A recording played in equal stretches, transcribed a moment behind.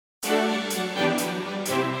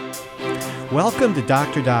Welcome to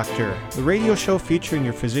Dr. Doctor, the radio show featuring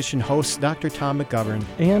your physician hosts, Dr. Tom McGovern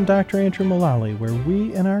and Dr. Andrew Mullally, where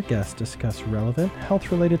we and our guests discuss relevant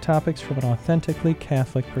health-related topics from an authentically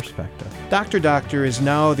Catholic perspective. Dr. Doctor is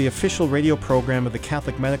now the official radio program of the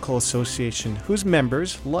Catholic Medical Association, whose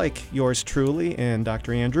members, like yours truly and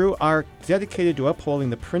Dr. Andrew, are dedicated to upholding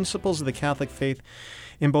the principles of the Catholic faith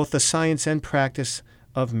in both the science and practice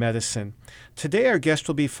of medicine. Today our guest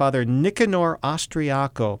will be Father Nicanor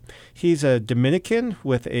Austriaco. He's a Dominican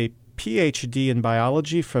with a PhD in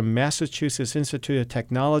biology from Massachusetts Institute of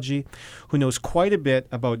Technology who knows quite a bit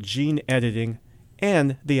about gene editing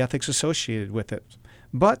and the ethics associated with it.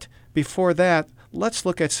 But before that, let's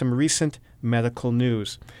look at some recent medical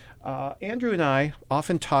news. Andrew and I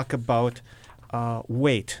often talk about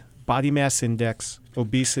weight, body mass index,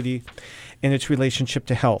 obesity, and its relationship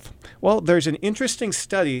to health. Well, there's an interesting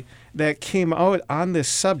study that came out on this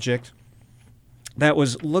subject that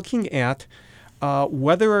was looking at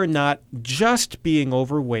whether or not just being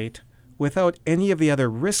overweight without any of the other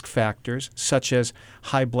risk factors, such as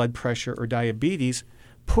high blood pressure or diabetes,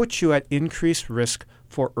 puts you at increased risk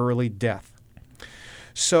for early death.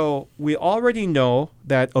 So we already know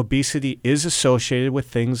that obesity is associated with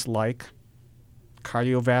things like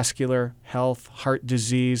cardiovascular health, heart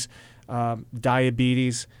disease,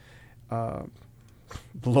 diabetes,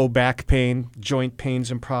 low back pain, joint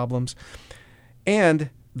pains and problems, and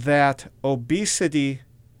that obesity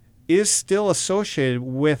is still associated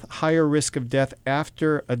with higher risk of death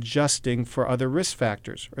after adjusting for other risk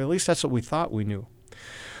factors, or at least that's what we thought we knew.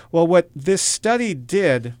 Well, what this study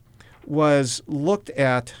did was looked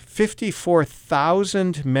at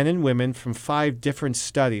 54,000 men and women from 5 different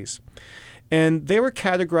studies, and they were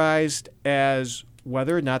categorized as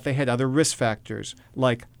whether or not they had other risk factors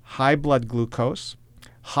like high blood glucose,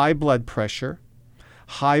 high blood pressure,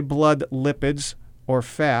 high blood lipids or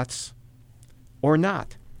fats, or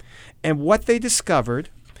not. And what they discovered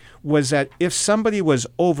was that if somebody was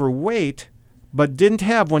overweight but didn't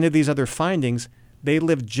have one of these other findings, they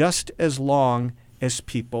lived just as long as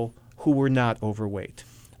people who were not overweight.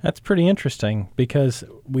 That's pretty interesting because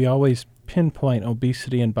we always pinpoint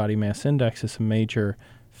obesity and body mass index as a major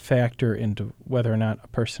factor into whether or not a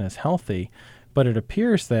person is healthy. But it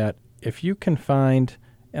appears that if you can find,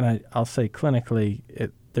 and I'll say clinically,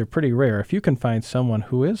 they're pretty rare, if you can find someone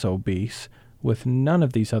who is obese with none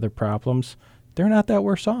of these other problems, they're not that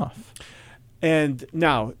worse off. And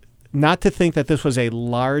now, not to think that this was a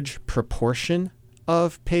large proportion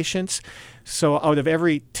of patients. So out of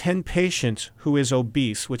every 10 patients who is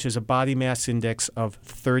obese, which is a body mass index of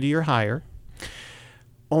 30 or higher,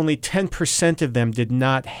 only 10% of them did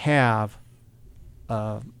not have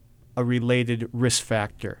a related risk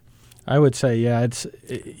factor. I would say, yeah, it's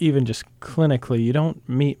even just clinically, you don't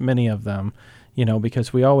meet many of them,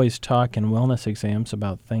 because we always talk in wellness exams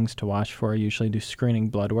about things to watch for. I usually do screening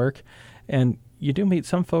blood work. And you do meet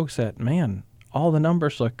some folks that, man, all the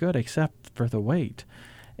numbers look good except for the weight.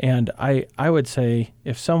 And I would say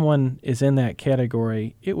if someone is in that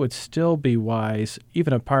category, it would still be wise,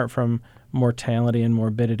 even apart from mortality and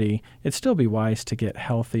morbidity, it'd still be wise to get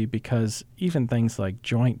healthy because even things like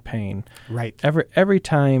joint pain, right? Every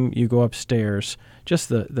time you go upstairs, just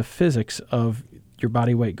the physics of your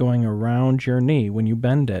body weight going around your knee when you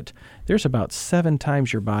bend it, there's about 7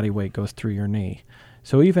 times your body weight goes through your knee.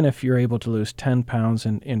 So even if you're able to lose 10 pounds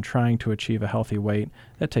in trying to achieve a healthy weight,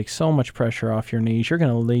 that takes so much pressure off your knees. You're going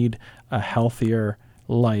to lead a healthier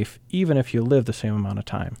life, even if you live the same amount of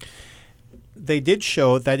time. They did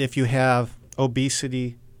show that if you have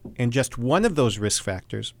obesity and just one of those risk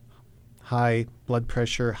factors, high blood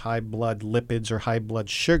pressure, high blood lipids, or high blood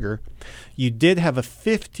sugar, you did have a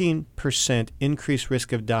 15% increased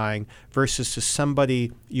risk of dying versus to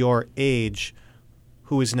somebody your age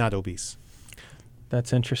who is not obese.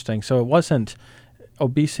 That's interesting. So it wasn't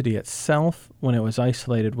obesity itself, when it was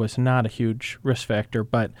isolated, was not a huge risk factor,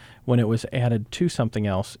 but when it was added to something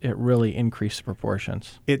else, it really increased the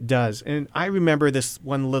proportions. It does. And I remember this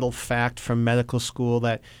one little fact from medical school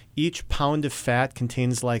that each pound of fat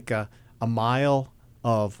contains like a mile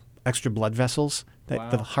of extra blood vessels that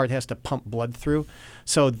the heart has to pump blood through.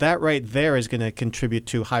 So that right there is going to contribute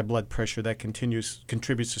to high blood pressure that contributes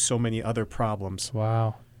to so many other problems.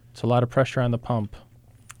 Wow. It's a lot of pressure on the pump.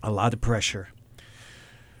 A lot of pressure.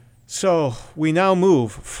 So we now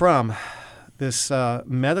move from this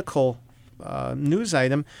medical news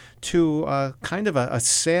item to kind of a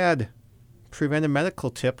sad preventive medical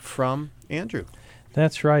tip from Andrew.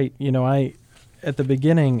 That's right. At the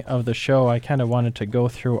beginning of the show, I kind of wanted to go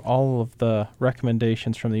through all of the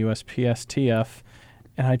recommendations from the USPSTF,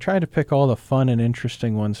 And I tried to pick all the fun and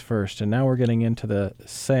interesting ones first. And now we're getting into the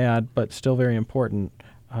sad but still very important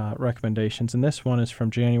recommendations. And this one is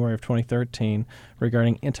from January of 2013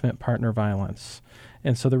 regarding intimate partner violence.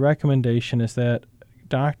 And so the recommendation is that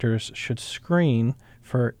doctors should screen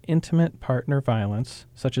for intimate partner violence,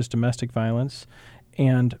 such as domestic violence,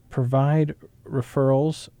 and provide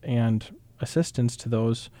referrals and assistance to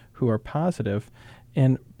those who are positive,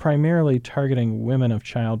 and primarily targeting women of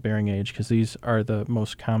childbearing age, because these are the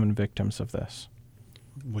most common victims of this.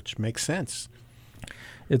 Which makes sense.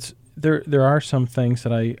 There are some things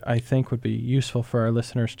that I think would be useful for our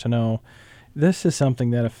listeners to know. This is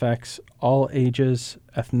something that affects all ages,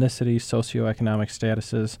 ethnicities, socioeconomic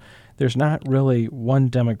statuses. There's not really one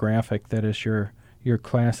demographic that is your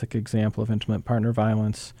classic example of intimate partner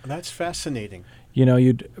violence. That's fascinating. You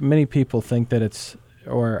know, many people think that it's,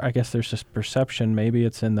 or I guess there's this perception, maybe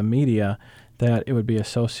it's in the media, that it would be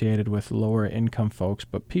associated with lower income folks,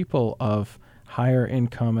 but people of higher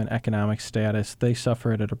income and economic status, they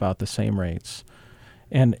suffer it at about the same rates.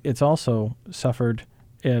 And it's also suffered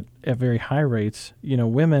at very high rates. You know,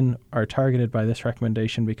 women are targeted by this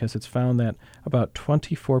recommendation because it's found that about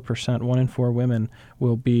 24%, 1 in 4 women,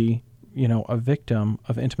 will be, you know, a victim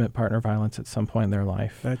of intimate partner violence at some point in their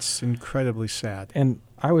life. That's incredibly sad. And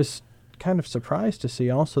I was kind of surprised to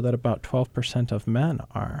see also that about 12% of men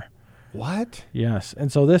are. What? Yes.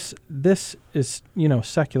 And so this is, you know,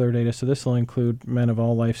 secular data, so this will include men of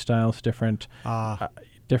all lifestyles, different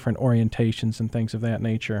orientations and things of that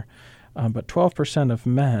nature. But 12% of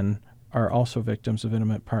men are also victims of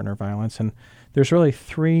intimate partner violence. And there's really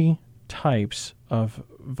 3 types of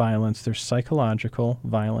violence. There's psychological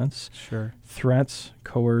violence, sure, threats,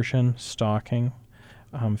 coercion, stalking,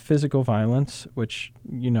 physical violence, which,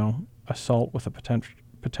 you know, assault with a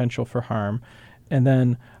potential for harm, and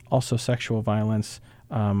then also sexual violence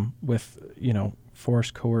with, you know,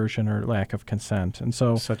 forced coercion or lack of consent. And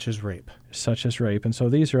so such as rape. And so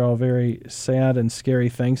these are all very sad and scary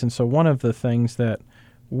things. And so one of the things that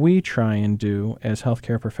we try and do as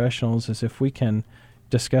healthcare professionals is, if we can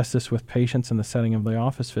discuss this with patients in the setting of the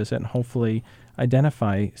office visit and hopefully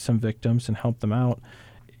identify some victims and help them out,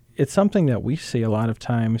 it's something that we see a lot of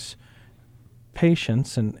times.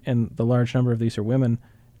 Patients, and the large number of these are women,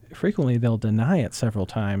 frequently they'll deny it several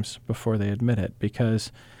times before they admit it, because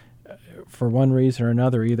for one reason or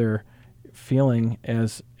another, either feeling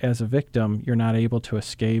as a victim you're not able to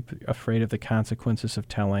escape, afraid of the consequences of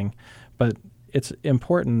telling. But it's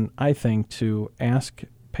important, I think, to ask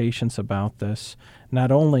patients about this,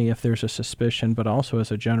 not only if there's a suspicion, but also as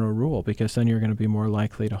a general rule, because then you're going to be more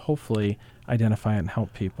likely to hopefully identify it and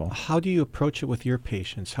help people. How do you approach it with your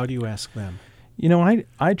patients? How do you ask them? You know,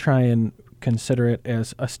 I try and consider it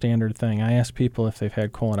as a standard thing. I ask people if they've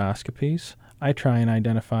had colonoscopies. I try and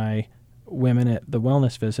identify women at the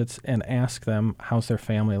wellness visits and ask them, how's their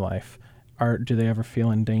family life? Do they ever feel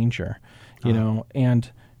in danger? You know, and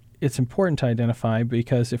it's important to identify,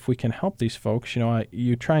 because if we can help these folks, you know,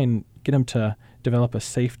 you try and get them to develop a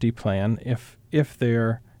safety plan. If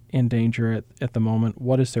they're in danger at the moment,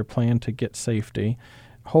 what is their plan to get safety?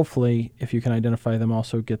 Hopefully, if you can identify them,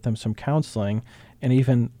 also get them some counseling, and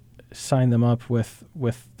even sign them up with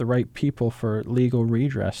the right people for legal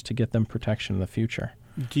redress to get them protection in the future.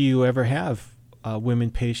 Do you ever have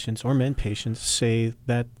women patients or men patients say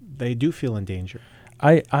that they do feel in danger?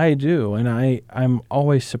 I do, and I'm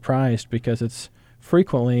always surprised, because it's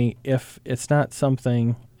frequently, if it's not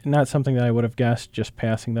something that I would have guessed just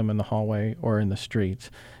passing them in the hallway or in the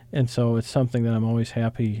streets. And so it's something that I'm always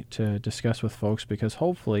happy to discuss with folks, because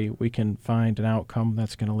hopefully we can find an outcome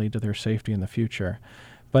that's going to lead to their safety in the future.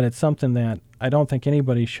 But it's something that I don't think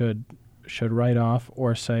anybody should write off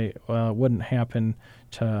or say, well, it wouldn't happen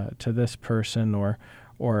to this person,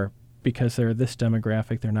 or because they're this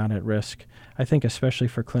demographic, they're not at risk. I think especially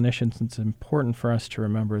for clinicians, it's important for us to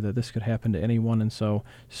remember that this could happen to anyone. And so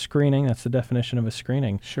screening, that's the definition of a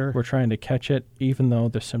screening. Sure. We're trying to catch it even though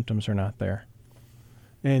the symptoms are not there.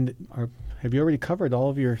 And have you already covered all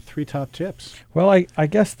of your 3 top tips? Well, I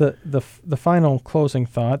guess the final closing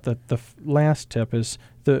thought, that the last tip is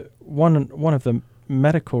the one of the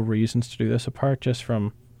medical reasons to do this, apart just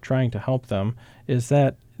from trying to help them, is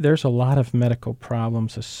that there's a lot of medical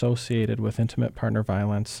problems associated with intimate partner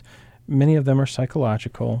violence. Many of them are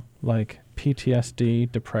psychological, like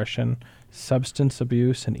PTSD, depression, substance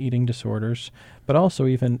abuse, and eating disorders, but also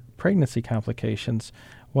even pregnancy complications.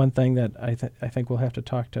 One thing that I think we'll have to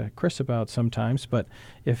talk to Chris about sometimes, but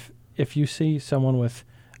if you see someone with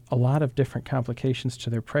a lot of different complications to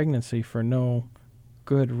their pregnancy for no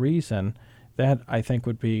good reason, that I think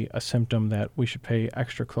would be a symptom that we should pay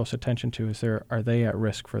extra close attention to. Are they at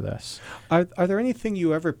risk for this? Are there anything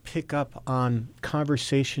you ever pick up on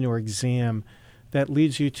conversation or exam that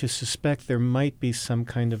leads you to suspect there might be some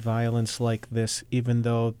kind of violence like this, even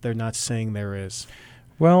though they're not saying there is?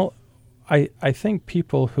 Well, I think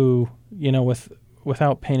people who,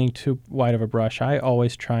 without painting too wide of a brush, I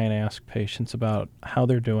always try and ask patients about how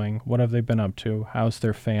they're doing, what have they been up to, how's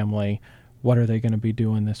their family, what are they going to be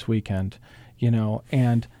doing this weekend,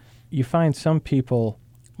 and you find some people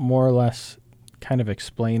more or less kind of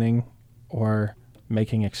explaining or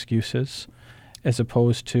making excuses as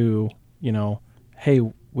opposed to, hey,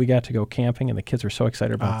 we got to go camping and the kids were so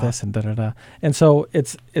excited about this and da-da-da. And so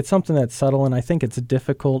it's something that's subtle, and I think it's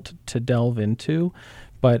difficult to delve into,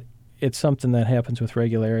 but it's something that happens with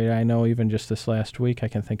regularity. I know even just this last week I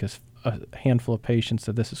can think of a handful of patients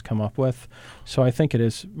that this has come up with. So I think it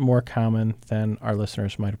is more common than our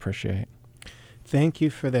listeners might appreciate. Thank you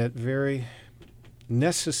for that very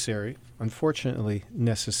necessary, unfortunately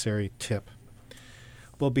necessary tip.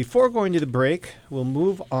 Well, before going to the break, we'll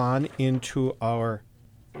move on into our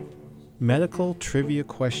medical trivia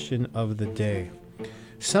question of the day.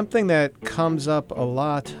 Something that comes up a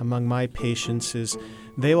lot among my patients is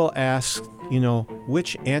they will ask,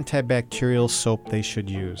 which antibacterial soap they should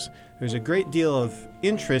use. There's a great deal of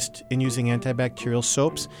interest in using antibacterial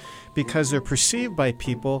soaps because they're perceived by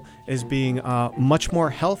people as being much more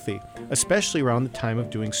healthy, especially around the time of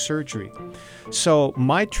doing surgery. So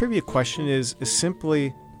my trivia question is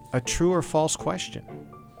simply a true or false question.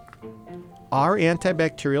 Are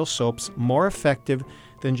antibacterial soaps more effective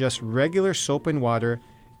than just regular soap and water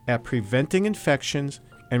at preventing infections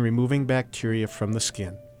and removing bacteria from the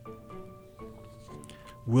skin?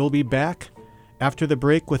 We'll be back after the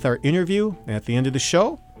break with our interview. At the end of the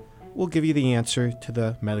show, we'll give you the answer to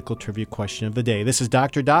the medical trivia question of the day. This is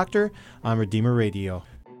Dr. Doctor on Redeemer Radio.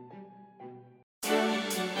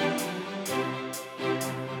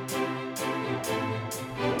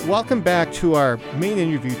 Welcome back to our main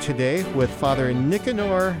interview today with Father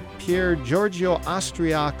Nicanor Pier Giorgio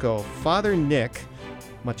Austriaco. Father Nick,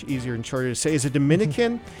 much easier and shorter to say, is a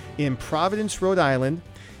Dominican in Providence, Rhode Island.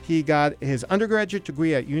 He got his undergraduate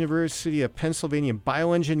degree at University of Pennsylvania in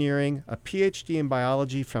bioengineering, a PhD in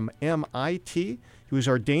biology from MIT. He was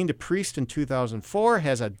ordained a priest in 2004,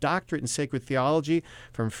 has a doctorate in sacred theology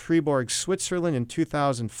from Fribourg, Switzerland in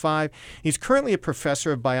 2005. He's currently a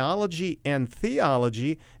professor of biology and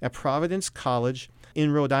theology at Providence College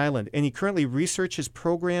in Rhode Island, and he currently researches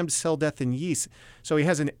programmed cell death in yeast. So he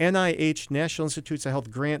has an NIH, National Institutes of Health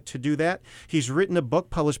grant to do that. He's written a book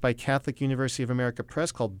published by Catholic University of America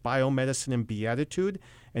Press called Biomedicine and Beatitude,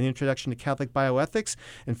 an introduction to Catholic bioethics.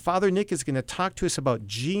 And Father Nick is going to talk to us about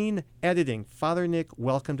gene editing. Father Nick,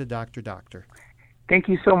 welcome to Dr. Doctor. Thank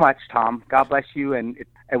you so much, Tom. God bless you, and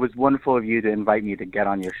it was wonderful of you to invite me to get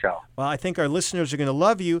on your show. Well, I think our listeners are going to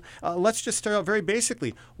love you. Let's just start out very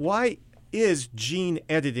basically. Why is gene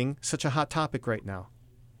editing such a hot topic right now?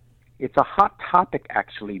 It's a hot topic,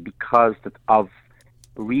 actually, because of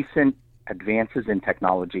recent advances in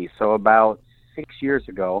technology. So about 6 years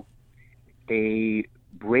ago, a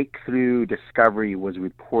breakthrough discovery was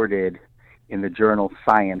reported in the journal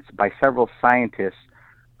Science by several scientists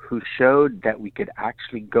who showed that we could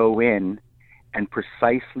actually go in and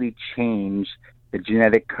precisely change the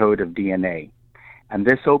genetic code of DNA. And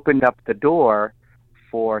this opened up the door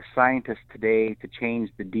for scientists today to change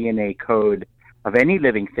the DNA code of any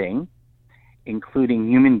living thing, including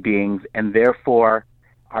human beings, and therefore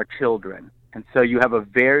our children. And so you have a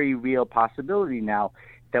very real possibility now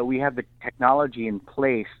that we have the technology in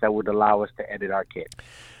place that would allow us to edit our kids.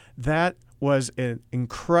 That was an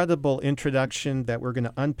incredible introduction that we're going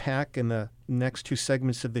to unpack in the next two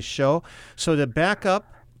segments of the show. So to back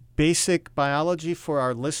up basic biology for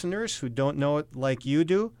our listeners who don't know it like you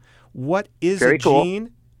do, what is Very a cool.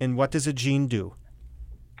 gene and what does a gene do?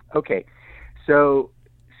 Okay, so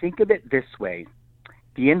think of it this way.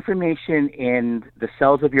 The information in the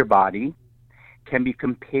cells of your body can be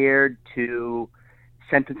compared to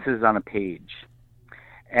sentences on a page.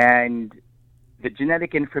 And the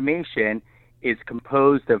genetic information is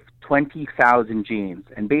composed of 20,000 genes.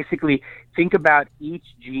 And basically, think about each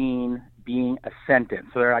gene being a sentence.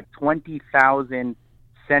 So there are like 20,000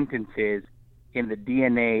 sentences in the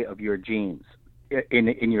DNA of your genes,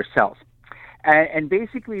 in your cells. And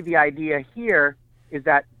basically the idea here is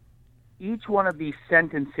that each one of these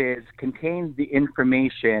sentences contains the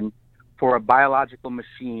information for a biological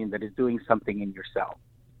machine that is doing something in your cell.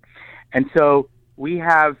 And so we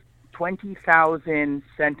have 20,000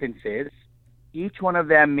 sentences, each one of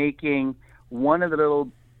them making one of the little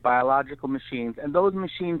biological machines, and those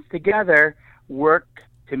machines together work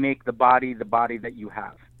to make the body that you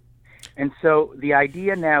have. And so the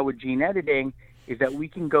idea now with gene editing is that we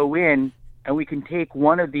can go in and we can take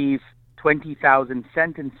one of these 20,000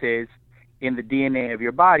 sentences in the DNA of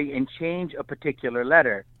your body and change a particular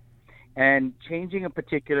letter. And changing a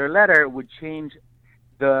particular letter would change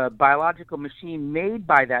the biological machine made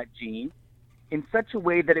by that gene in such a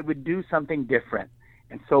way that it would do something different.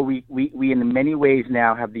 And so we in many ways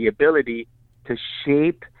now have the ability to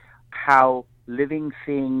shape how living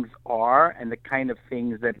things are and the kind of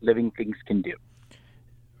things that living things can do.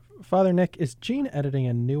 Father Nick, is gene editing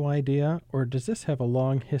a new idea, or does this have a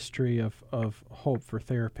long history of hope for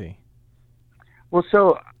therapy? Well,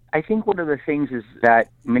 so I think one of the things is that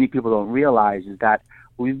many people don't realize is that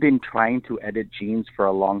we've been trying to edit genes for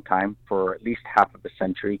a long time, for at least half of a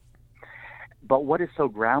century. But what is so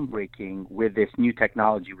groundbreaking with this new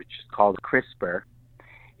technology, which is called CRISPR,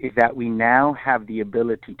 is that we now have the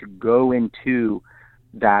ability to go into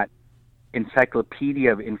that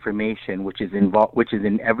encyclopedia of information, which is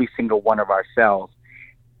in every single one of our cells,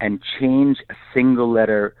 and change a single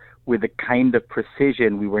letter with a kind of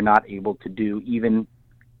precision we were not able to do even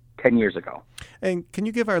 10 years ago. And can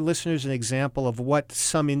you give our listeners an example of what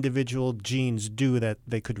some individual genes do that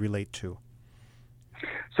they could relate to?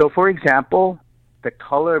 So, for example, the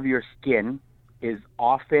color of your skin is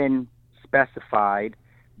often specified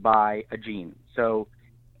by a gene. So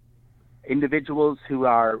individuals who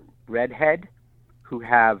are redhead, who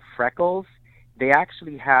have freckles, they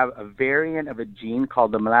actually have a variant of a gene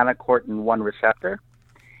called the melanocortin-1 receptor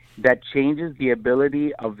that changes the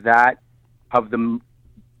ability of the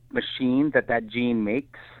machine that gene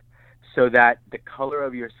makes so that the color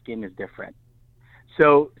of your skin is different.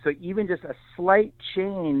 So even just a slight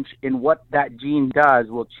change in what that gene does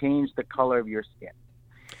will change the color of your skin.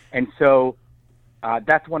 And so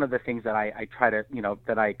that's one of the things that I try to,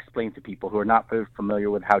 that I explain to people who are not very familiar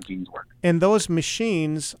with how genes work. And those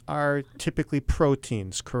machines are typically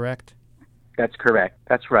proteins, correct? That's correct.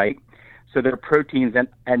 That's right. So they're proteins,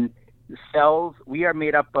 and cells, we are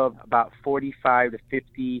made up of about 45 to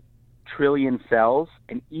 50 trillion cells,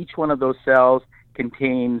 and each one of those cells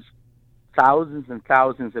contains thousands and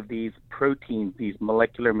thousands of these proteins, these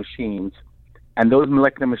molecular machines, and those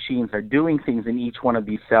molecular machines are doing things in each one of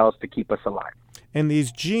these cells to keep us alive. And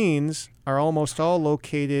these genes are almost all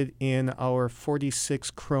located in our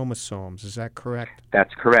 46 chromosomes. Is that correct?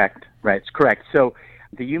 That's correct. Right, it's correct. So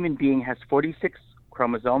the human being has 46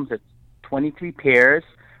 chromosomes. It's 23 pairs,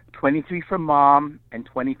 23 from mom and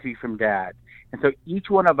 23 from dad. And so each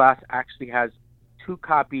one of us actually has 2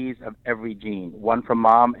 copies of every gene, one from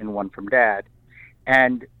mom and one from dad.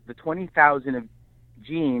 And the 20,000 of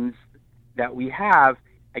genes that we have,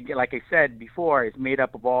 again, like I said before, is made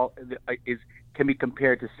up of can be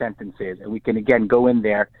compared to sentences. And we can, again, go in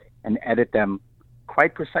there and edit them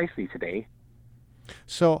quite precisely today.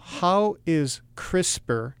 So how is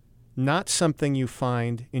CRISPR not something you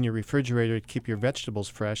find in your refrigerator to keep your vegetables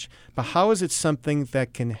fresh, but how is it something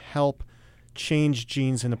that can help change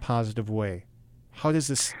genes in a positive way? How do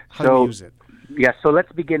you use it? Yeah, so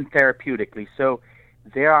let's begin therapeutically. So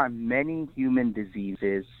there are many human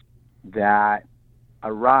diseases that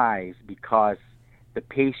arise because the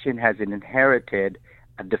patient has inherited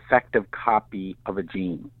a defective copy of a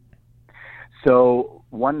gene. So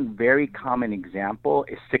one very common example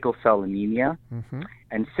is sickle cell anemia. Mm-hmm.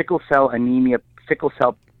 And sickle cell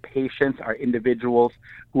patients are individuals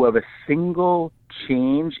who have a single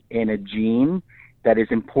change in a gene that is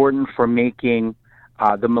important for making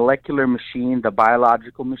the molecular machine, the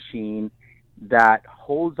biological machine that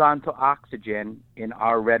holds on to oxygen in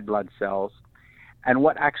our red blood cells. And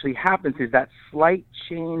what actually happens is that slight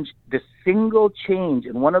change, the single change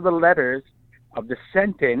in one of the letters of the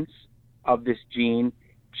sentence of this gene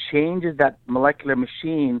changes that molecular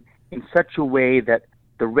machine in such a way that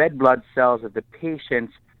the red blood cells of the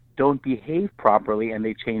patients don't behave properly and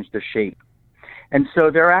they change their shape. And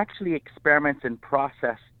so there are actually experiments and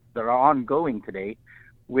process that are ongoing today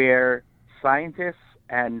where scientists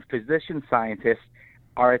and physician scientists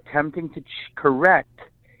are attempting to correct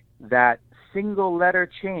that single letter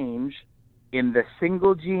change in the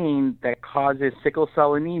single gene that causes sickle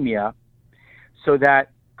cell anemia so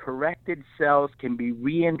that corrected cells can be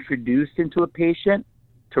reintroduced into a patient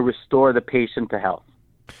to restore the patient to health.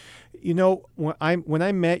 You know, when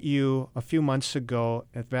I met you a few months ago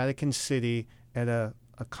at Vatican City at a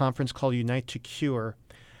conference called Unite to Cure,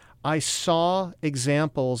 I saw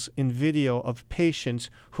examples in video of patients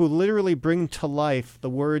who literally bring to life the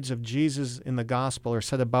words of Jesus in the gospel or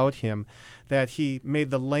said about him, that he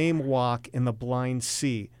made the lame walk and the blind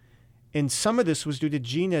see. And some of this was due to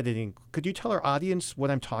gene editing. Could you tell our audience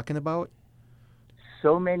what I'm talking about?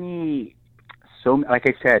 Like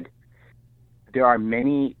I said, there are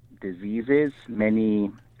many diseases,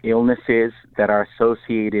 many illnesses that are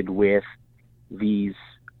associated with these,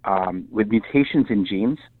 with mutations in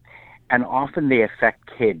genes, and often they affect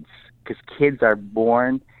kids because kids are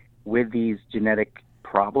born with these genetic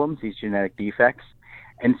problems, these genetic defects.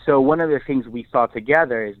 And so one of the things we saw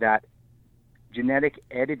together is that genetic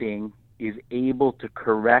editing is able to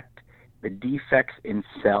correct the defects in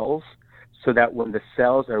cells so that when the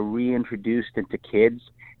cells are reintroduced into kids,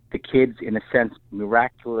 the kids, in a sense,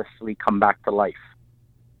 miraculously come back to life.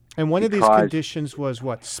 And one of these conditions was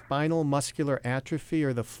what? Spinal muscular atrophy,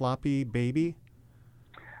 or the floppy baby?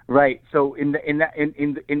 Right. So in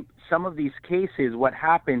some of these cases, what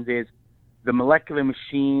happens is the molecular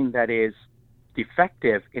machine that is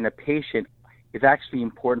defective in a patient is actually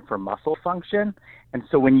important for muscle function. And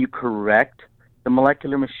so when you correct the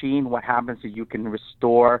molecular machine, what happens is you can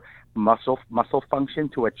restore muscle function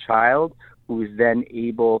to a child who is then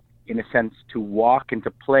able, in a sense, to walk and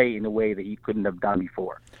to play in a way that he couldn't have done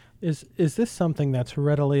before. Is this something that's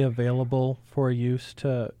readily available for use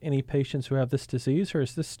to any patients who have this disease, or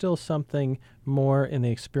is this still something more in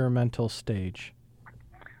the experimental stage?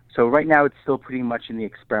 So right now it's still pretty much in the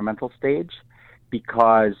experimental stage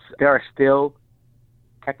because there are still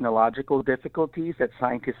technological difficulties that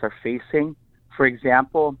scientists are facing. For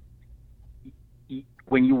example,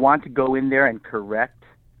 when you want to go in there and correct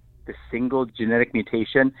the single genetic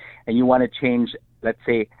mutation and you want to change, let's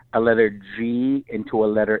say, a letter G into a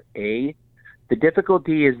letter A, the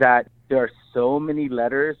difficulty is that there are so many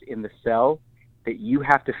letters in the cell that you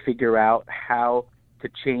have to figure out how to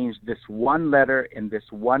change this one letter in this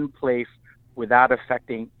one place without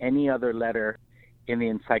affecting any other letter in the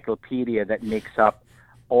encyclopedia that makes up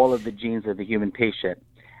all of the genes of the human patient.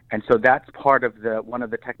 And so that's part of one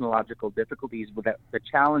of the technological difficulties with the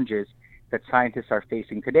challenges that scientists are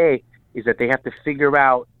facing today is that they have to figure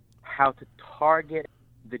out how to target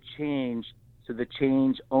the change so the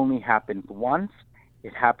change only happens once,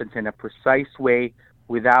 it happens in a precise way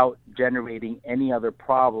without generating any other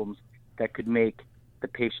problems that could make the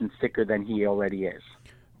patient sicker than he already is.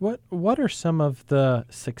 What are some of the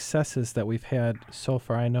successes that we've had so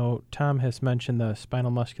far? I know Tom has mentioned the spinal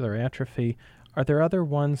muscular atrophy. Are there other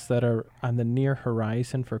ones that are on the near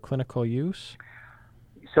horizon for clinical use?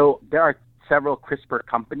 So there are several CRISPR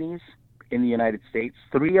companies in the United States.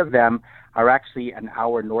 3 of them are actually an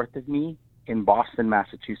hour north of me in Boston,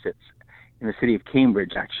 Massachusetts, in the city of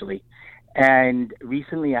Cambridge, actually. And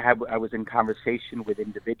recently I was in conversation with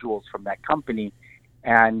individuals from that company,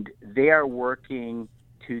 and they are working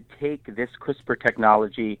to take this CRISPR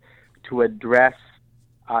technology to address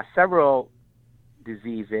several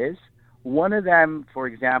diseases. One of them, for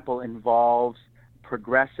example, involves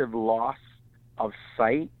progressive loss of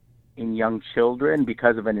sight in young children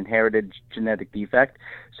because of an inherited genetic defect.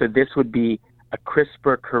 So this would be a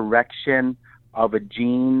CRISPR correction of a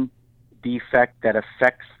gene defect that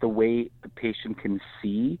affects the way the patient can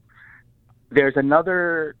see. There's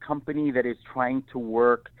another company that is trying to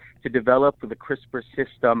work to develop the CRISPR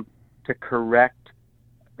system to correct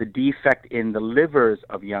the defect in the livers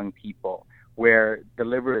of young people, where the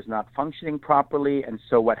liver is not functioning properly, and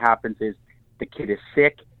so what happens is the kid is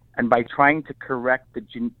sick, and by trying to correct the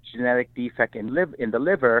genetic defect in the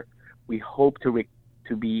liver, we hope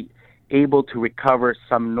to be able to recover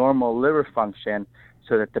some normal liver function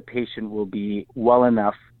so that the patient will be well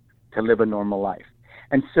enough to live a normal life.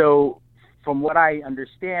 And so from what I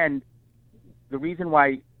understand, the reason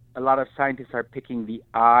why a lot of scientists are picking the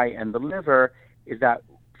eye and the liver is that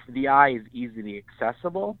the eye is easily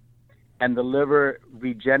accessible and the liver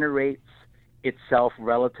regenerates itself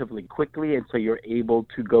relatively quickly, and so you're able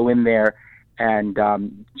to go in there and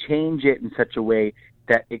change it in such a way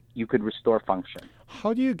that you could restore function.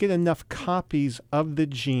 How do you get enough copies of the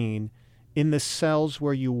gene in the cells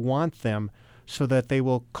where you want them so that they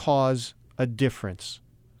will cause a difference?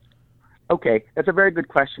 Okay, that's a very good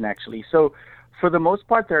question, actually. So for the most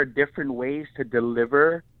part, there are different ways to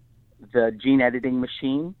deliver the gene editing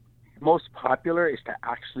machine. Most popular is to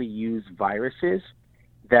actually use viruses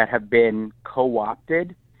that have been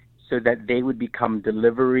co-opted so that they would become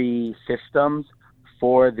delivery systems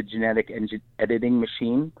for the genetic editing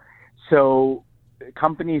machine. So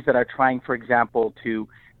companies that are trying, for example, to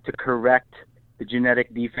correct the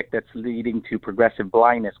genetic defect that's leading to progressive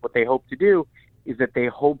blindness, what they hope to do is that they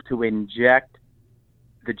hope to inject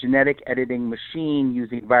the genetic editing machine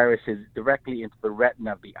using viruses directly into the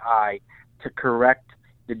retina of the eye to correct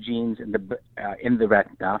the genes in the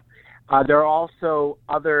retina. There are also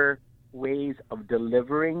other ways of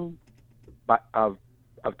delivering of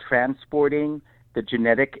transporting the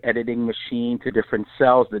genetic editing machine to different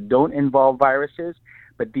cells that don't involve viruses,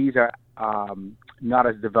 but these are not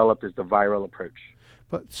as developed as the viral approach.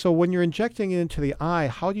 But so when you're injecting it into the eye,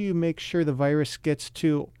 how do you make sure the virus gets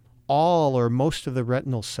to all or most of the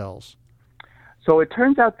retinal cells? So it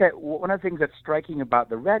turns out that one of the things that's striking about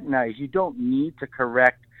the retina is you don't need to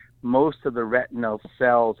correct most of the retinal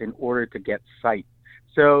cells in order to get sight.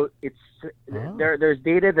 So there's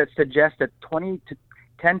data that suggests that 10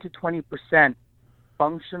 to 20%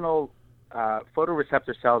 functional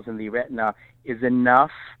photoreceptor cells in the retina is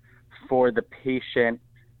enough for the patient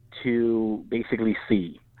to basically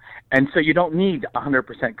see. And so you don't need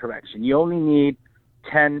 100% correction. You only need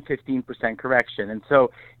 10, 15% correction. And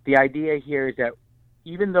so the idea here is that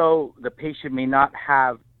even though the patient may not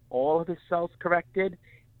have all of his cells corrected,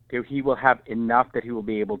 he will have enough that he will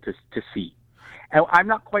be able to see. And I'm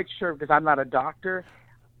not quite sure, because I'm not a doctor,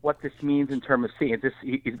 what this means in terms of seeing.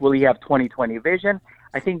 Will he have 20/20 vision?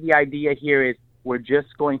 I think the idea here is we're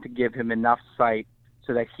just going to give him enough sight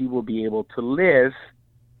so that he will be able to live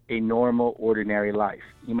a normal, ordinary life.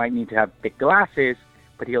 He might need to have thick glasses,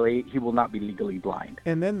 but he will not be legally blind.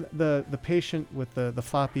 And then the patient with the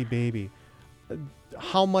floppy baby,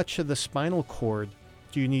 how much of the spinal cord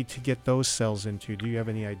do you need to get those cells into? Do you have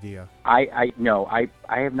any idea? No, I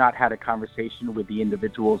have not had a conversation with the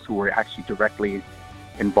individuals who were actually directly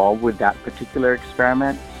involved with that particular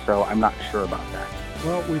experiment, so I'm not sure about that.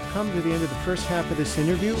 Well, we've come to the end of the first half of this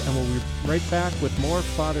interview, and we'll be right back with more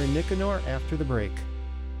Father Nicanor after the break.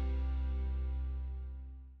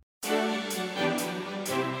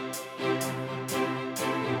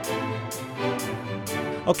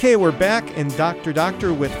 Okay, we're back in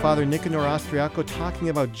Doctor with Father Nicanor Austriaco talking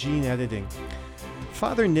about gene editing.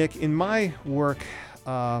 Father Nick, in my work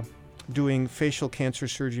doing facial cancer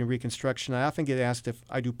surgery and reconstruction, I often get asked if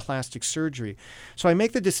I do plastic surgery. So I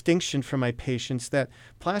make the distinction for my patients that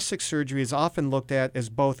plastic surgery is often looked at as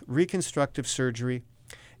both reconstructive surgery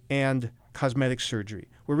and cosmetic surgery,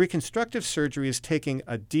 where reconstructive surgery is taking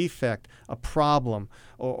a defect, a problem,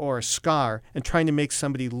 or a scar and trying to make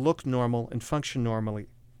somebody look normal and function normally.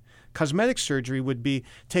 Cosmetic surgery would be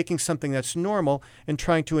taking something that's normal and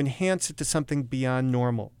trying to enhance it to something beyond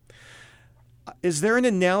normal. Is there an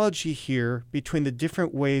analogy here between the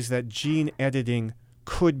different ways that gene editing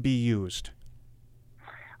could be used?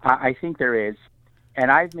 I think there is. And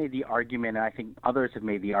I've made the argument, and I think others have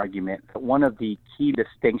made the argument, that one of the key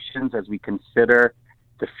distinctions as we consider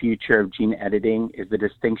the future of gene editing is the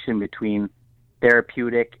distinction between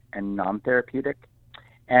therapeutic and non-therapeutic.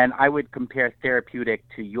 And I would compare therapeutic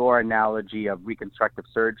to your analogy of reconstructive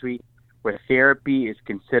surgery, where therapy is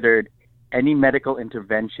considered any medical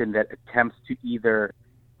intervention that attempts to either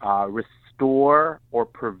restore or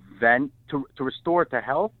prevent, to restore to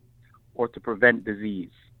health or to prevent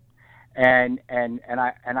disease. And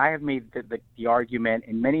I have made the argument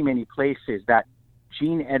in many places that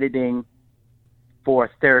gene editing for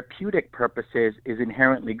therapeutic purposes is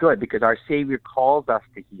inherently good, because our Savior calls us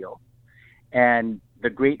to heal, and the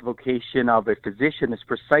great vocation of a physician is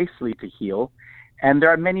precisely to heal. And there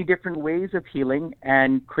are many different ways of healing,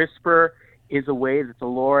 and CRISPR is a way that the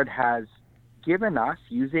Lord has given us,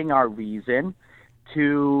 using our reason,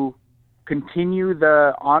 to continue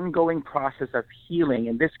the ongoing process of healing.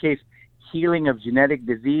 In this case, healing of genetic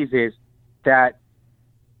diseases that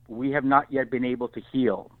we have not yet been able to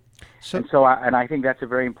heal. And I think that's a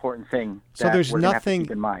very important thing. So there's nothing nothing to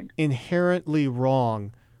keep in mind. Inherently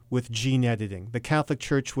wrong with gene editing. The Catholic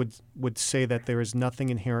Church would say that there is nothing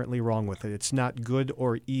inherently wrong with it. It's not good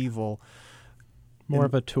or evil. More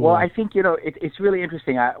of a tool. Well, I think, it's really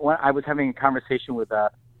interesting. I was having a conversation with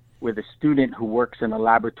a student who works in a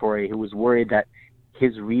laboratory who was worried that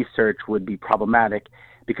his research would be problematic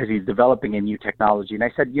because he's developing a new technology. And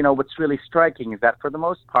I said, what's really striking is that for the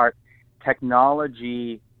most part,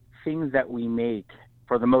 technology, things that we make,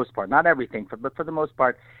 for the most part, not everything, but for the most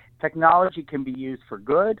part, technology can be used for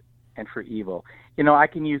good and for evil. I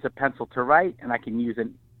can use a pencil to write, and I can use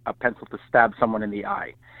a pencil to stab someone in the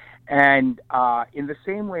eye. And in the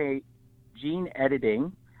same way, gene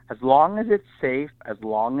editing, as long as it's safe, as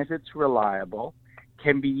long as it's reliable,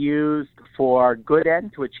 can be used for good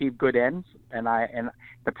ends, to achieve good ends. And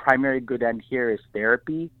the primary good end here is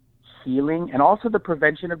therapy, healing, and also the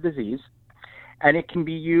prevention of disease. And it can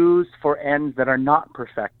be used for ends that are not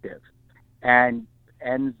perfective, and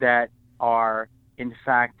ends that are, in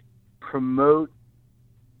fact, promote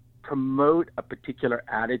a particular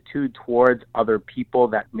attitude towards other people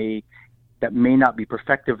that may not be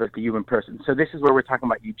perfective of the human person. So this is where we're talking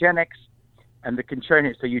about eugenics and the concern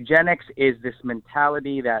here. So eugenics is this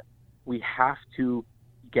mentality that we have to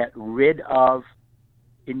get rid of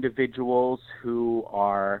individuals who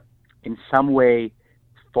are in some way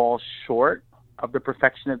fall short of the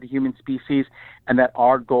perfection of the human species, and that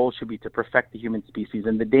our goal should be to perfect the human species.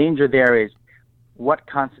 And the danger there is what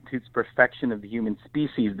constitutes perfection of the human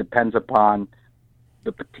species depends upon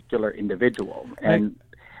the particular individual, and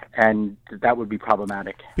that would be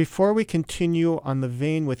problematic. Before we continue on the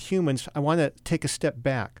vein with humans, I want to take a step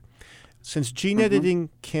back. Since gene editing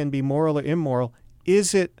can be moral or immoral,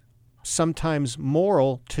 is it sometimes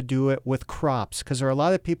moral to do it with crops? Because there are a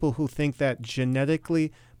lot of people who think that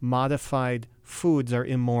genetically modified foods are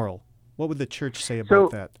immoral. What would the church say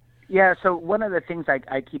about that? Yeah, so one of the things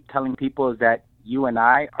I keep telling people is that you and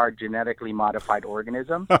I are genetically modified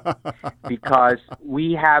organisms because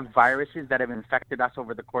we have viruses that have infected us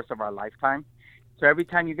over the course of our lifetime. So every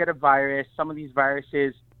time you get a virus, some of these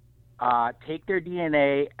viruses take their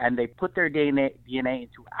DNA and they put their DNA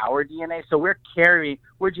into our DNA. So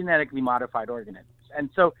we're genetically modified organisms. And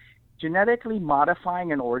so genetically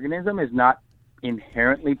modifying an organism is not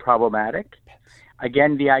inherently problematic.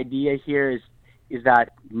 Again, the idea here is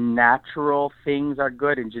that natural things are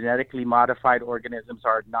good and genetically modified organisms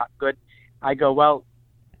are not good. I go, well,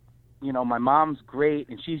 my mom's great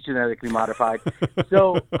and she's genetically modified.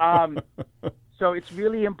 So it's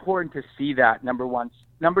really important to see that, number one.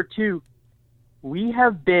 Number two, we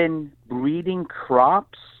have been breeding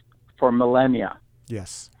crops for millennia.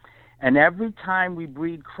 Yes. And every time we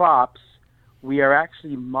breed crops, we are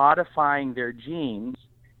actually modifying their genes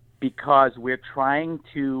because we're trying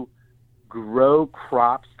to grow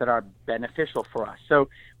crops that are beneficial for us. So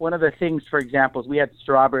one of the things, for example, is we had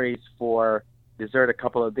strawberries for dessert a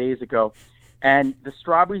couple of days ago, and the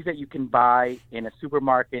strawberries that you can buy in a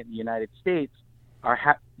supermarket in the United States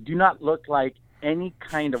do not look like any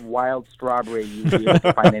kind of wild strawberry you'd be able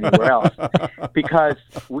to find anywhere else, because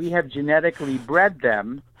we have genetically bred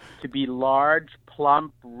them to be large,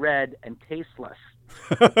 plump, red, and tasteless.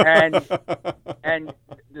 and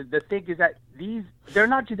the thing is that they're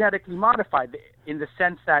not genetically modified in the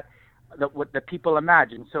sense that what the people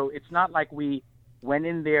imagine. So it's not like we went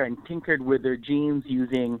in there and tinkered with their genes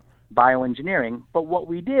using bioengineering. But what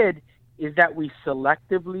we did is that we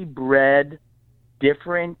selectively bred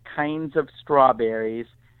different kinds of strawberries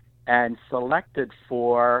and selected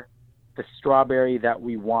for the strawberry that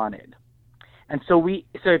we wanted. And so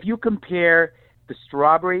if you compare the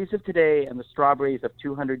strawberries of today and the strawberries of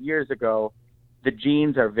 200 years ago, the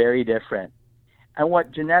genes are very different. And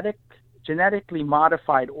what genetically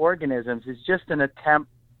modified organisms is just an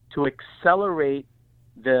attempt to accelerate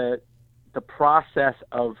the process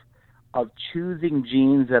of choosing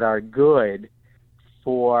genes that are good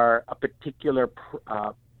for a particular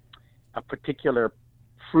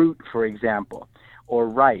fruit, for example, or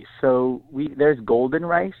rice. So there's golden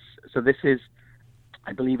rice. So this is,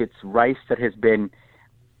 I believe it's rice that has been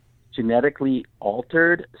genetically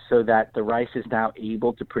altered so that the rice is now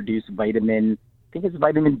able to produce vitamin, I think it's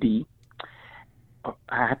vitamin D.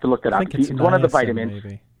 I have to look that up. It's one of the vitamins.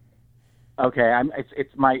 Maybe. Okay,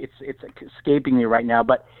 it's escaping me right now.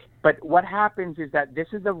 But what happens is that this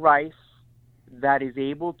is a rice that is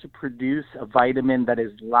able to produce a vitamin that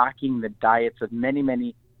is lacking the diets of many,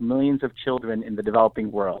 many millions of children in the developing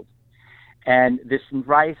world. And this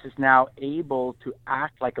rice is now able to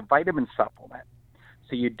act like a vitamin supplement.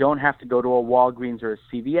 So you don't have to go to a Walgreens or a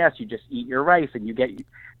CVS. You just eat your rice and you get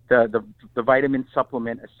the vitamin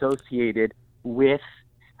supplement associated with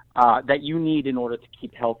that you need in order to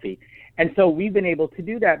keep healthy. And so we've been able to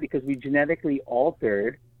do that because we genetically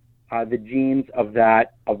altered the genes of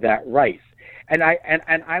that rice. And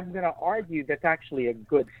I'm going to argue that's actually a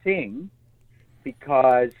good thing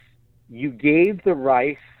because you gave the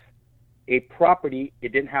rice a property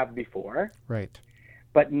it didn't have before. Right.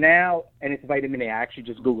 But now, and it's vitamin A. I actually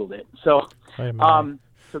just Googled it. So,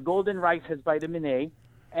 so golden rice has vitamin A,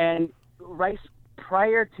 and rice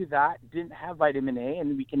prior to that didn't have vitamin A,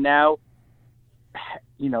 and we can now,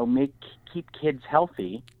 keep kids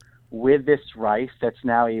healthy with this rice that's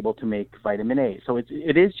now able to make vitamin A. So it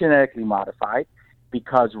is genetically modified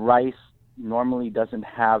because rice normally doesn't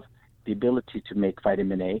have the ability to make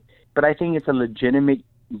vitamin A. But I think it's a legitimate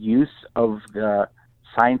use of the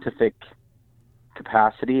scientific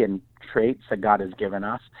capacity and traits that God has given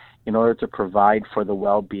us in order to provide for the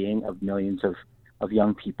well-being of millions of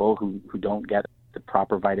young people who don't get the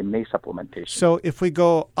proper vitamin A supplementation. So if we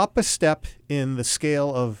go up a step in the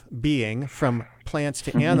scale of being from plants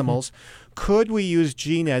to animals, could we use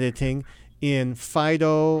gene editing in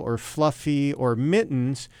Fido or Fluffy or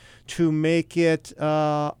Mittens to make it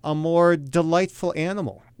a more delightful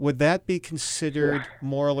animal? Would that be considered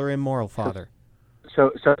moral or immoral, Father?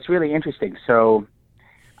 So it's really interesting. So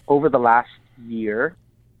over the last year,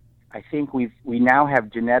 I think we now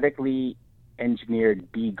have genetically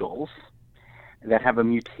engineered beagles that have a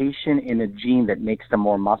mutation in a gene that makes them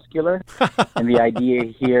more muscular. And the idea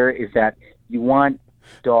here is that you want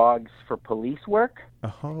dogs for police work,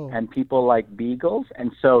 and people like beagles,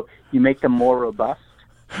 and so you make them more robust.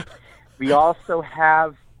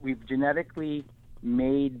 We've genetically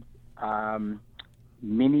made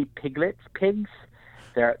mini pigs.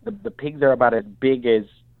 The pigs are about as big as,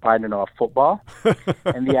 I don't know, a football.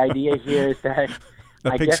 And the idea here is that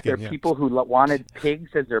I guess there are people who wanted pigs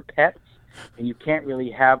as their pets, and you can't really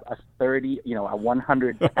have a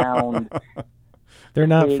 100-pound They're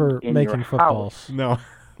not for making footballs. No.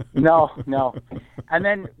 No. And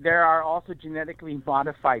then there are also genetically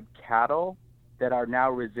modified cattle that are now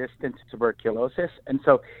resistant to tuberculosis. And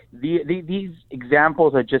so these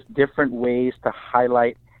examples are just different ways to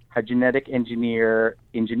highlight how genetic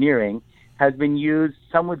engineering has been used,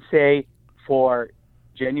 some would say, for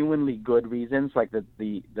genuinely good reasons, like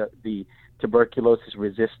the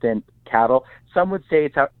tuberculosis-resistant cattle. Some would say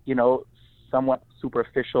it's somewhat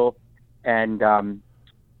superficial and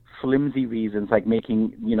flimsy reasons, like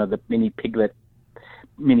making the mini piglet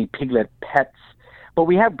pets. But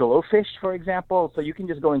we have glowfish, for example. So you can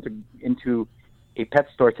just go into a pet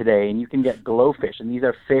store today and you can get glowfish, and these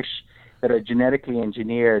are fish that are genetically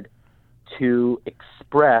engineered to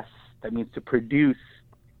express, that means to produce,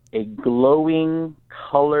 a glowing,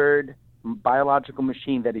 colored biological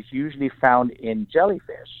machine that is usually found in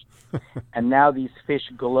jellyfish. And now these fish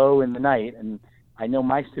glow in the night, and I know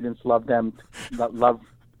my students love them.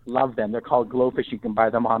 Love them. They're called glowfish. You can buy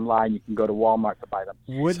them online. You can go to Walmart to buy them.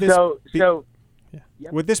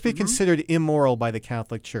 Would this be considered immoral by the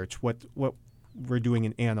Catholic Church? What we're doing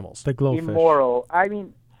in animals? The glowfish. Immoral.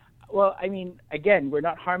 Again, we're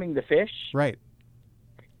not harming the fish. Right.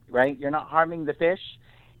 You're not harming the fish.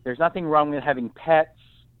 There's nothing wrong with having pets.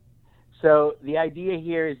 So the idea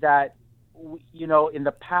here is that, in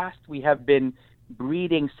the past we have been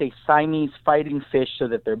breeding, say, Siamese fighting fish so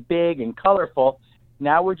that they're big and colorful.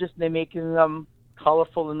 Now we're just making them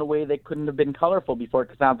colorful in the way they couldn't have been colorful before,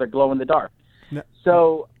 because now they're glow in the dark. No.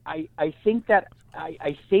 So I think that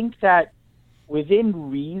within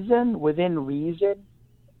reason,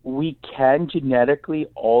 we can genetically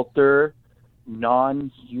alter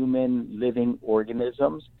non-human living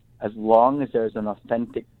organisms as long as there's an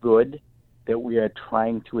authentic good that we are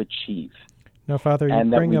trying to achieve. Now, Father, you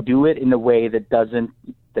and that we do it in a way that doesn't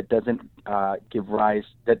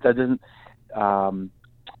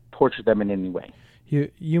torture them in any way.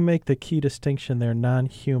 You make the key distinction there,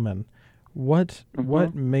 non-human. What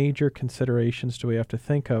major considerations do we have to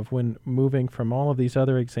think of when moving from all of these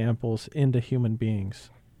other examples into human beings?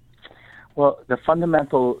 Well, the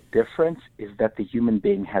fundamental difference is that the human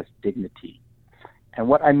being has dignity. And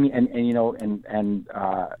what I mean,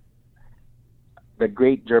 the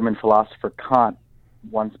great German philosopher Kant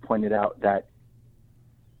once pointed out that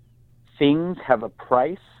things have a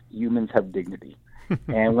price, humans have dignity.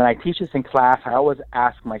 And when I teach this in class, I always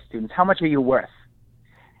ask my students, how much are you worth?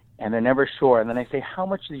 And they're never sure. And then I say, how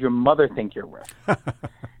much does your mother think you're worth?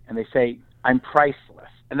 And they say, I'm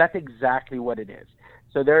priceless. And that's exactly what it is.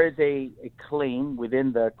 So there is a claim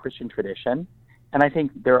within the Christian tradition, and I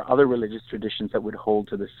think there are other religious traditions that would hold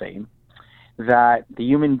to the same, that the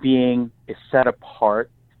human being is set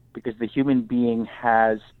apart because the human being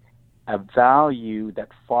has a value that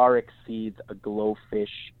far exceeds a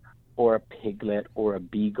glowfish or a piglet or a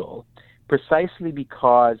beagle, precisely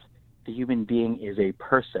because the human being is a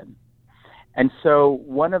person. And so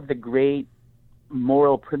one of the great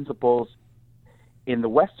moral principles in the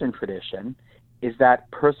Western tradition is that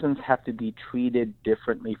persons have to be treated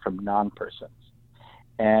differently from non-persons,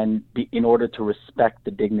 and in order to respect the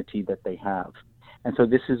dignity that they have. And so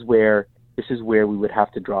this is where we would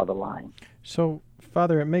have to draw the line. So,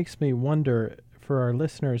 Father, it makes me wonder for our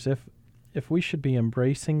listeners if we should be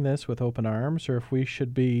embracing this with open arms, or if we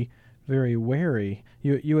should be very wary.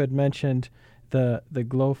 You had mentioned the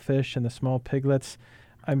glowfish and the small piglets.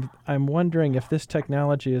 I'm wondering if this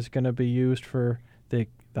technology is going to be used for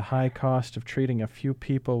the high cost of treating a few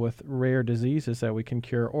people with rare diseases that we can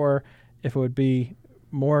cure, or if it would be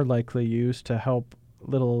more likely used to help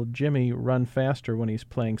little Jimmy run faster when he's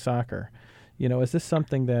playing soccer. Is this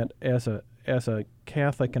something that as a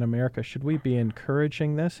Catholic in America, should we be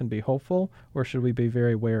encouraging this and be hopeful, or should we be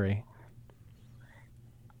very wary?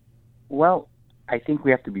 Well, I think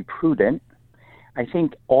we have to be prudent. I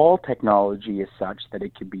think all technology is such that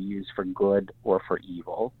it can be used for good or for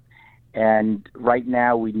evil. And right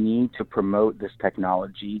now we need to promote this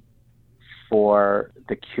technology for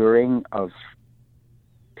the curing of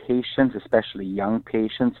patients, especially young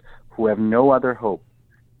patients, who have no other hope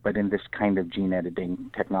but in this kind of gene editing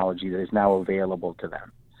technology that is now available to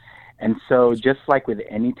them. And so just like with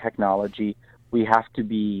any technology, we have to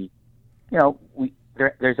be,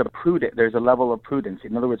 there's a level of prudence.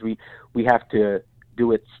 In other words, we have to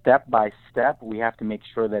do it step by step. We have to make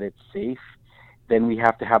sure that it's safe. Then we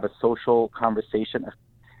have to have a social conversation,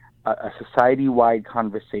 a society-wide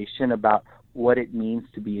conversation about what it means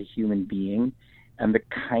to be a human being and the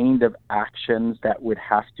kind of actions that would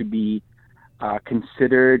have to be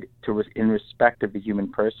considered in respect of the human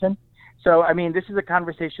person. So, this is a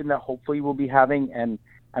conversation that hopefully we'll be having, and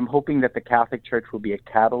I'm hoping that the Catholic Church will be a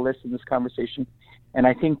catalyst in this conversation. And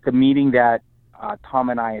I think the meeting that Tom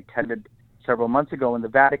and I attended several months ago in the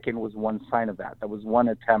Vatican was one sign of that. That was one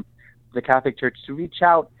attempt of the Catholic Church to reach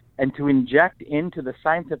out and to inject into the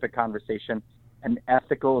scientific conversation an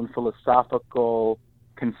ethical and philosophical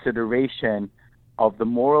consideration of the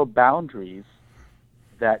moral boundaries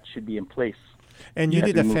that should be in place. And you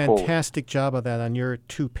did a fantastic job of that on your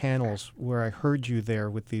 2 panels where I heard you there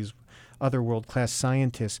with these other world-class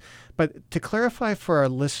scientists. But to clarify for our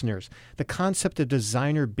listeners, the concept of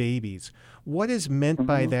designer babies, what is meant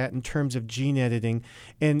by that in terms of gene editing,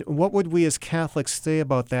 and what would we as Catholics say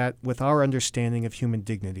about that with our understanding of human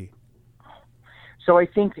dignity? So I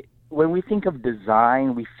think when we think of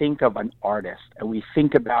design, we think of an artist, and we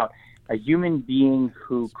think about a human being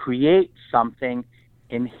who creates something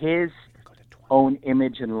in his own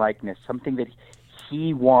image and likeness, something that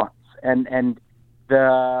he wants. And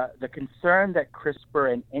the concern that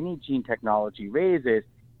CRISPR and any gene technology raises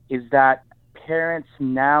is that parents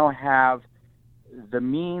now have the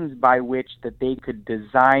means by which that they could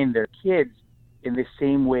design their kids in the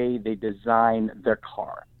same way they design their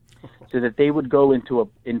car. So that they would go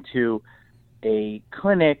into a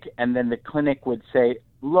clinic, and then the clinic would say,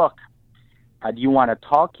 look, do you want a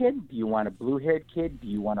tall kid? Do you want a blue-haired kid? Do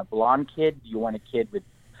you want a blonde kid? Do you want a kid with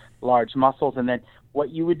large muscles? And then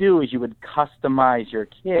what you would do is you would customize your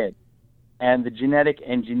kid, and the genetic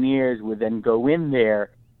engineers would then go in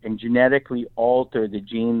there and genetically alter the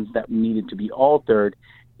genes that needed to be altered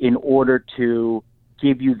in order to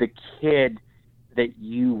give you the kid that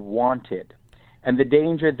you wanted. And the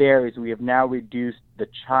danger there is we have now reduced the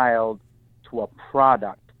child to a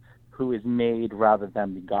product who is made rather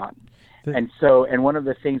than begotten. And one of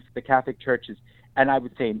the things the Catholic Church is, and I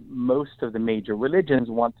would say most of the major religions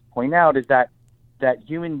want to point out, is that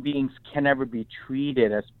human beings can never be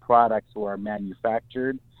treated as products or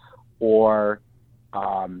manufactured or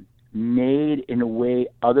made in a way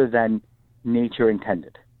other than nature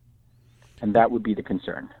intended. And that would be the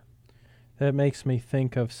concern. That makes me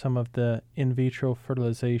think of some of the in vitro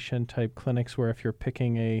fertilization type clinics where if you're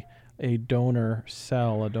picking a donor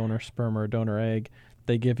cell, a donor sperm or a donor egg,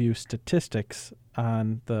 they give you statistics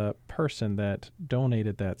on the person that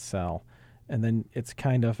donated that cell. And then it's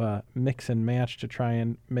kind of a mix and match to try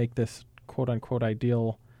and make this quote-unquote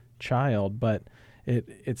ideal child. But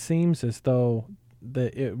it seems as though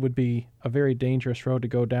it would be a very dangerous road to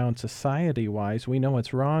go down society-wise. We know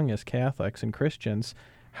it's wrong as Catholics and Christians.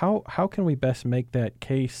 How can we best make that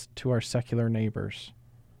case to our secular neighbors?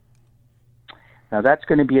 Now that's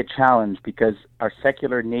going to be a challenge because our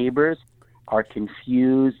secular neighbors are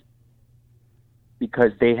confused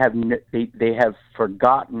because they have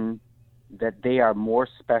forgotten that they are more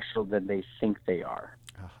special than they think they are.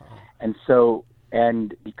 Uh-huh.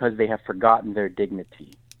 And because they have forgotten their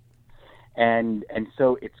dignity. And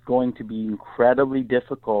so it's going to be incredibly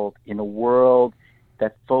difficult in a world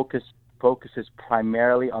that focuses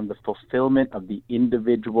primarily on the fulfillment of the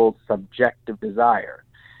individual's subjective desire.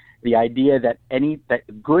 The idea that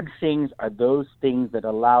good things are those things that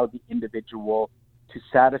allow the individual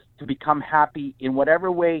to become happy in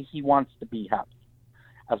whatever way he wants to be happy,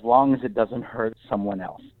 as long as it doesn't hurt someone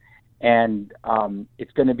else. And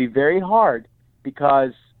it's going to be very hard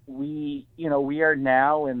because we are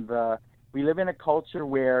now we live in a culture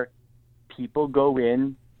where people go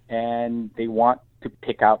in and they want to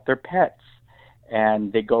pick out their pets,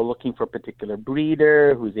 and they go looking for a particular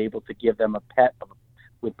breeder who's able to give them a pet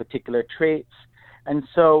with particular traits. And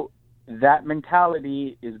so that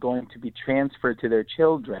mentality is going to be transferred to their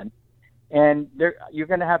children. And you're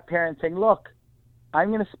going to have parents saying, look, I'm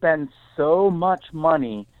going to spend so much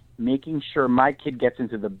money making sure my kid gets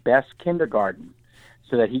into the best kindergarten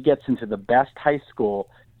so that he gets into the best high school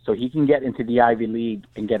so he can get into the Ivy League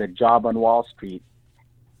and get a job on Wall Street.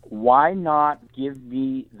 Why not give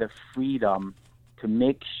me the freedom to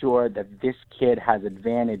make sure that this kid has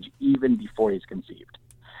advantage even before he's conceived?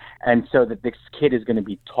 And so that this kid is going to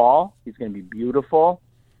be tall, he's going to be beautiful,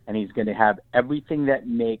 and he's going to have everything that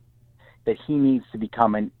makes that he needs to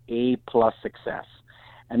become an A+ success.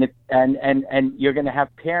 And you're going to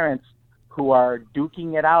have parents who are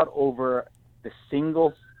duking it out over the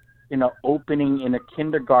single, opening in a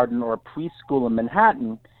kindergarten or a preschool in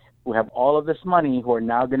Manhattan, who have all of this money, who are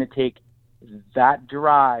now going to take that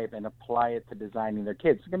drive and apply it to designing their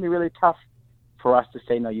kids. It's going to be really tough for us to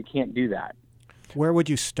say, no, you can't do that. Where would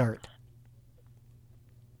you start?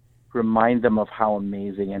 Remind them of how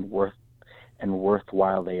amazing and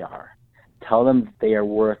worthwhile they are. Tell them that they are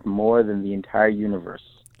worth more than the entire universe.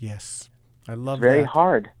 Yes, I love that. It's very that.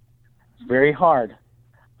 hard. It's very hard,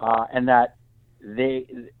 and that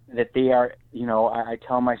they are. I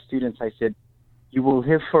tell my students, I said, you will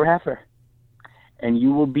live forever, and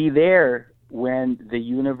you will be there when the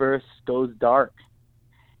universe goes dark.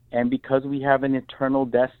 And because we have an eternal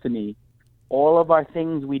destiny, all of our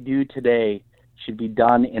things we do today should be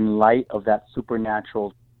done in light of that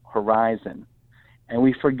supernatural horizon. And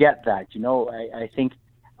we forget that. I think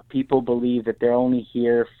people believe that they're only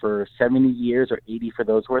here for 70 years or 80 for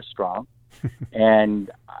those who are strong.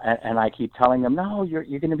 and I keep telling them, no, you're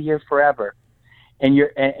going to be here forever. And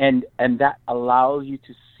that allows you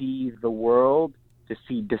to see the world, to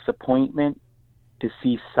see disappointment, to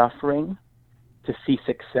see suffering, to see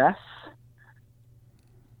success,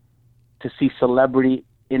 to see celebrity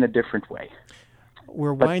in a different way.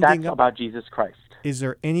 We're but winding that's up. About Jesus Christ. Is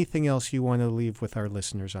there anything else you want to leave with our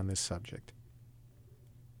listeners on this subject?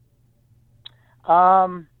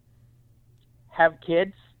 Have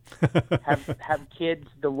kids. have kids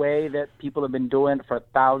the way that people have been doing it for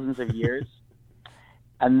thousands of years.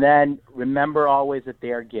 And then remember always that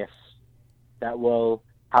they are gifts that will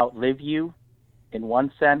outlive you in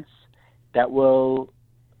one sense, that will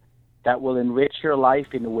enrich your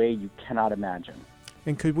life in a way you cannot imagine.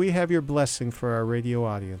 And could we have your blessing for our radio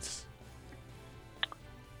audience?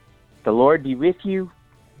 The Lord be with you.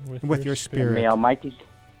 With your spirit. And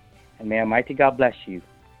may Almighty God bless you,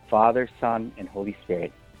 Father, Son, and Holy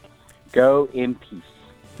Spirit. Go in peace.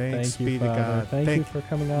 Thanks Thank you, be to Father. God. Thank you for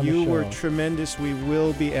coming on the show. You were tremendous. We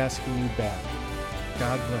will be asking you back.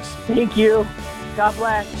 God bless you. Thank you. God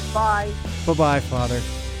bless. Bye. Bye-bye, Father.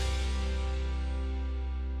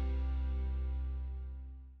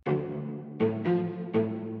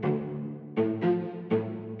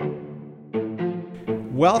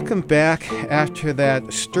 Welcome back after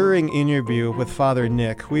that stirring interview with Father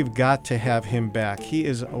Nick. We've got to have him back. He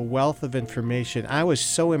is a wealth of information. I was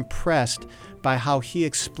so impressed by how he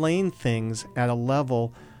explained things at a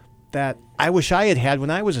level that I wish I had had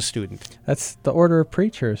when I was a student. That's the order of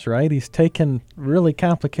preachers, right? He's taken really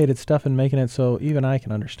complicated stuff and making it so even I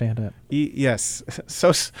can understand it. Yes,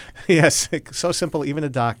 so simple even a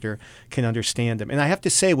doctor can understand him. And I have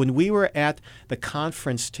to say, when we were at the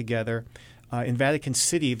conference together in Vatican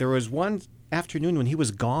City, there was one afternoon when he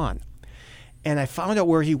was gone. And I found out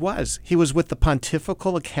where he was. He was with the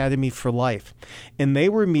Pontifical Academy for Life. And they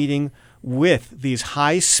were meeting with these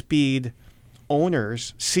high-speed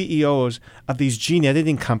owners, CEOs of these gene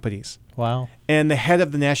editing companies. Wow. And the head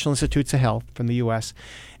of the National Institutes of Health from the U.S.,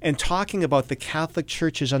 and talking about the Catholic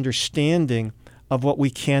Church's understanding of what we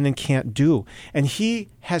can and can't do. And he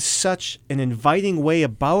has such an inviting way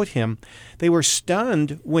about him. They were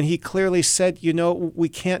stunned when he clearly said, we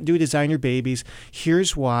can't do designer babies.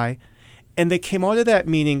 Here's why. And they came out of that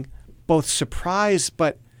meeting both surprised,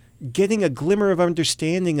 but getting a glimmer of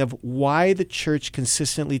understanding of why the church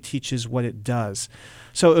consistently teaches what it does.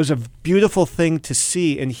 So it was a beautiful thing to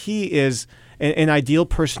see, and he is an ideal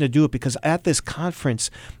person to do it, because at this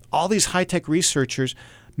conference, all these high-tech researchers,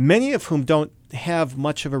 many of whom don't have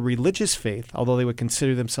much of a religious faith, although they would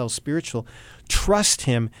consider themselves spiritual, trust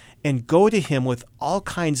him and go to him with all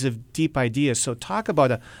kinds of deep ideas. So talk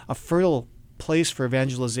about a fertile place for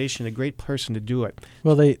evangelization, a great person to do it.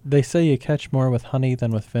 Well, they say you catch more with honey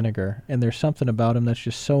than with vinegar, and there's something about him that's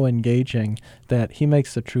just so engaging that he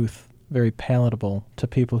makes the truth very palatable to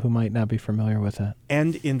people who might not be familiar with it.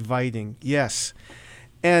 And inviting, yes.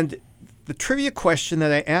 And the trivia question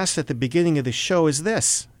that I asked at the beginning of the show is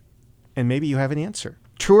this, and maybe you have an answer.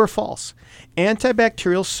 True or false?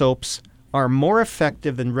 Antibacterial soaps are more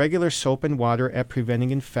effective than regular soap and water at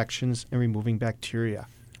preventing infections and removing bacteria.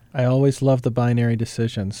 I always love the binary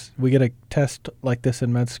decisions. We get a test like this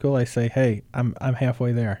in med school. I say, hey, I'm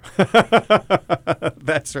halfway there.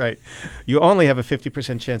 That's right. You only have a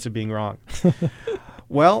 50% chance of being wrong.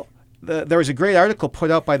 Well, there was a great article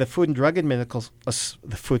put out by the Food and Drug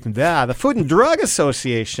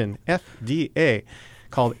Association, FDA,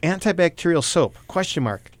 called Antibacterial Soap, ?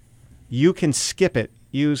 You can skip it.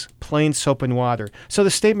 Use plain soap and water. So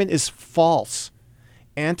the statement is false.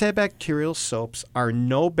 Antibacterial soaps are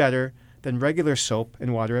no better than regular soap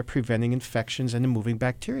and water at preventing infections and removing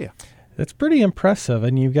bacteria. It's pretty impressive,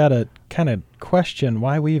 and you've got to kind of question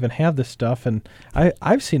why we even have this stuff. And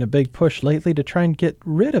I've seen a big push lately to try and get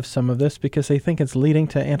rid of some of this because they think it's leading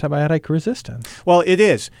to antibiotic resistance. Well, it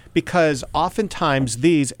is, because oftentimes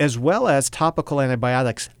these, as well as topical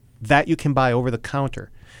antibiotics that you can buy over the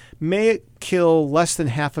counter, may kill less than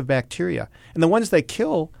half of bacteria. And the ones they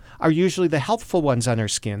kill are usually the healthful ones on our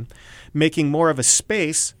skin, making more of a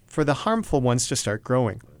space for the harmful ones to start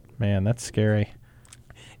growing. Man, that's scary.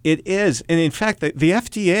 It is. And in fact, the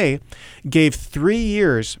FDA gave 3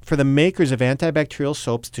 years for the makers of antibacterial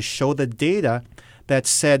soaps to show the data that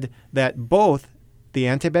said that both the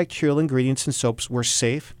antibacterial ingredients in soaps were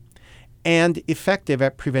safe and effective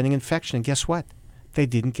at preventing infection. And guess what? They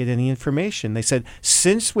didn't get any information. They said,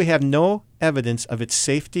 since we have no evidence of its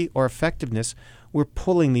safety or effectiveness, we're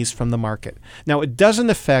pulling these from the market. Now, it doesn't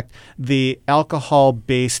affect the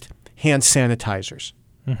alcohol-based hand sanitizers.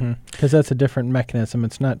 Because that's a different mechanism.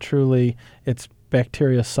 It's not truly, it's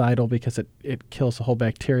bactericidal because it kills the whole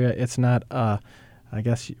bacteria. It's not, I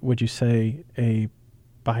guess, would you say, a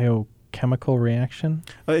biochemical reaction?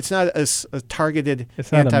 It's not a targeted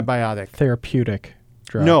it's not antibiotic. A therapeutic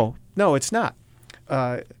drug. No, it's not.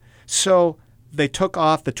 So they took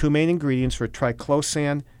off the 2 main ingredients for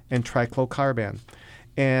triclosan and triclocarban,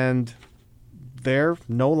 and they're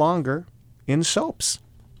no longer in soaps.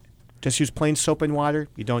 Just use plain soap and water.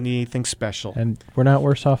 You don't need anything special. And we're not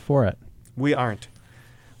worse off for it. We aren't.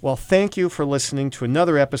 Well, thank you for listening to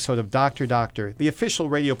another episode of Dr. Doctor, the official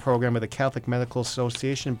radio program of the Catholic Medical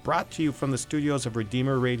Association, brought to you from the studios of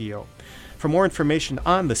Redeemer Radio. For more information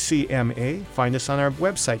on the CMA, find us on our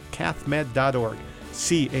website, cathmed.org,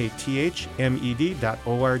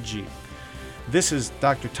 cathmed.org. This is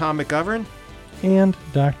Dr. Tom McGovern. And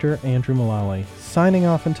Dr. Andrew Mullally, signing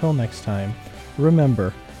off until next time.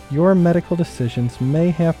 Remember, your medical decisions may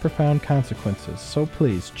have profound consequences, so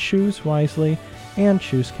please choose wisely and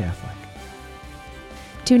choose Catholic.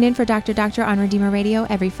 Tune in for Dr. Doctor on Redeemer Radio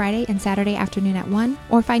every Friday and Saturday afternoon at 1,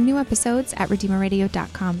 or find new episodes at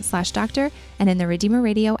redeemerradio.com/doctor and in the Redeemer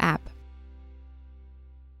Radio app.